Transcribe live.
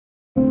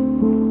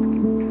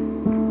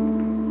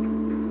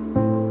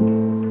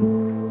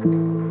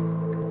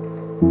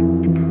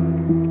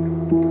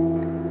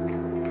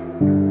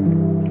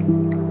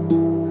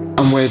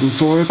waiting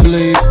for a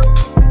bleep,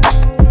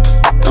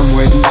 I'm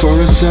waiting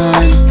for a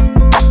sign.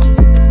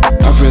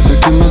 I'd rather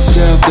kill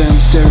myself than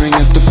staring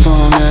at the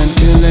phone and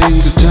killing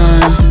the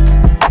time.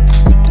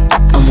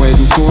 I'm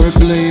waiting for a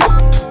bleep,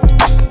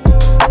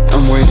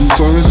 I'm waiting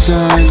for a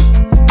sign.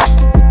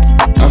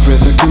 I'd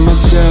rather kill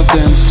myself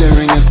than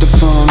staring at the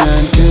phone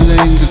and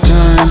killing the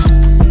time.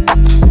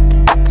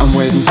 I'm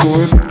waiting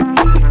for a bleep.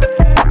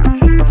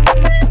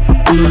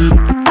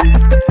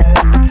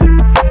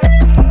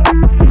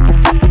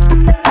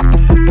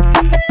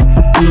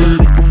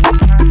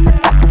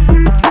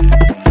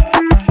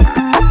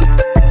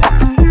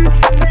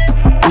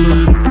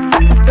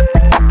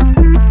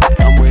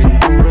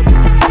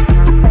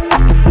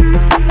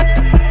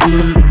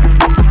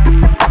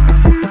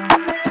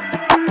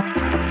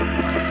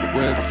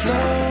 We're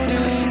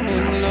floating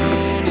in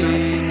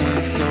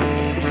loneliness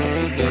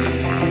over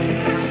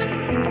this.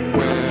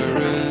 Where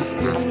is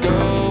this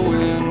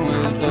going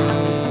with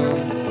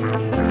us?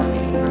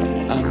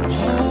 I'm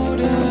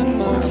holding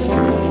my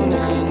phone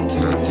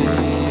into the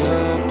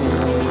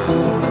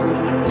abyss.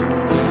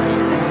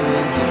 Where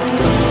is it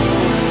going?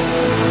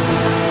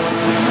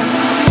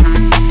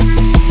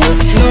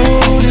 We're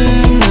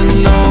floating in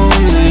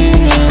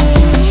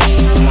loneliness.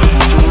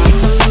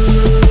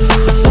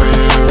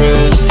 Where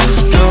is this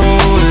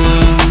going?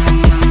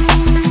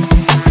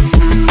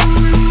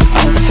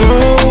 I'm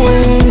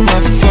throwing my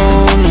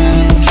phone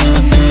into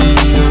the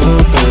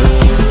abyss.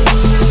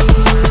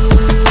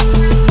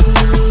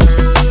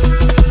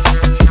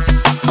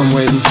 I'm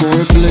waiting for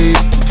a bleep,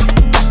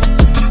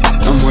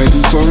 I'm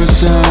waiting for a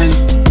sign.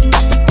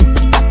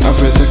 I'd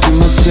rather kill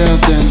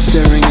myself than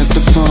staring at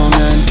the phone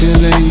and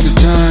killing the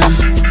time.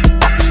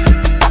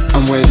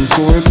 I'm waiting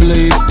for a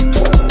bleep,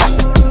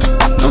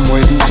 I'm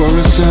waiting for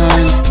a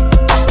sign.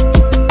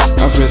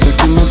 I'd rather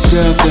kill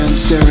myself than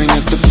staring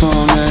at the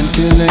phone and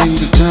killing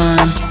the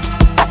time.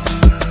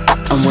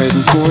 I'm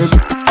waiting for a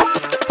bleep.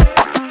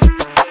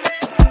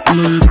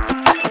 Bleep.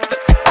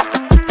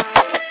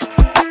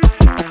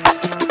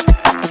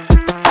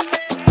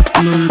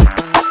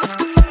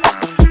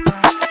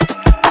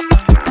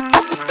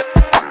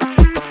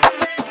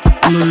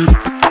 Bleep.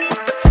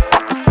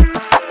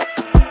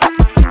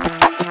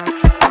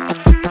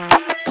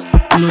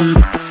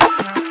 Bleep.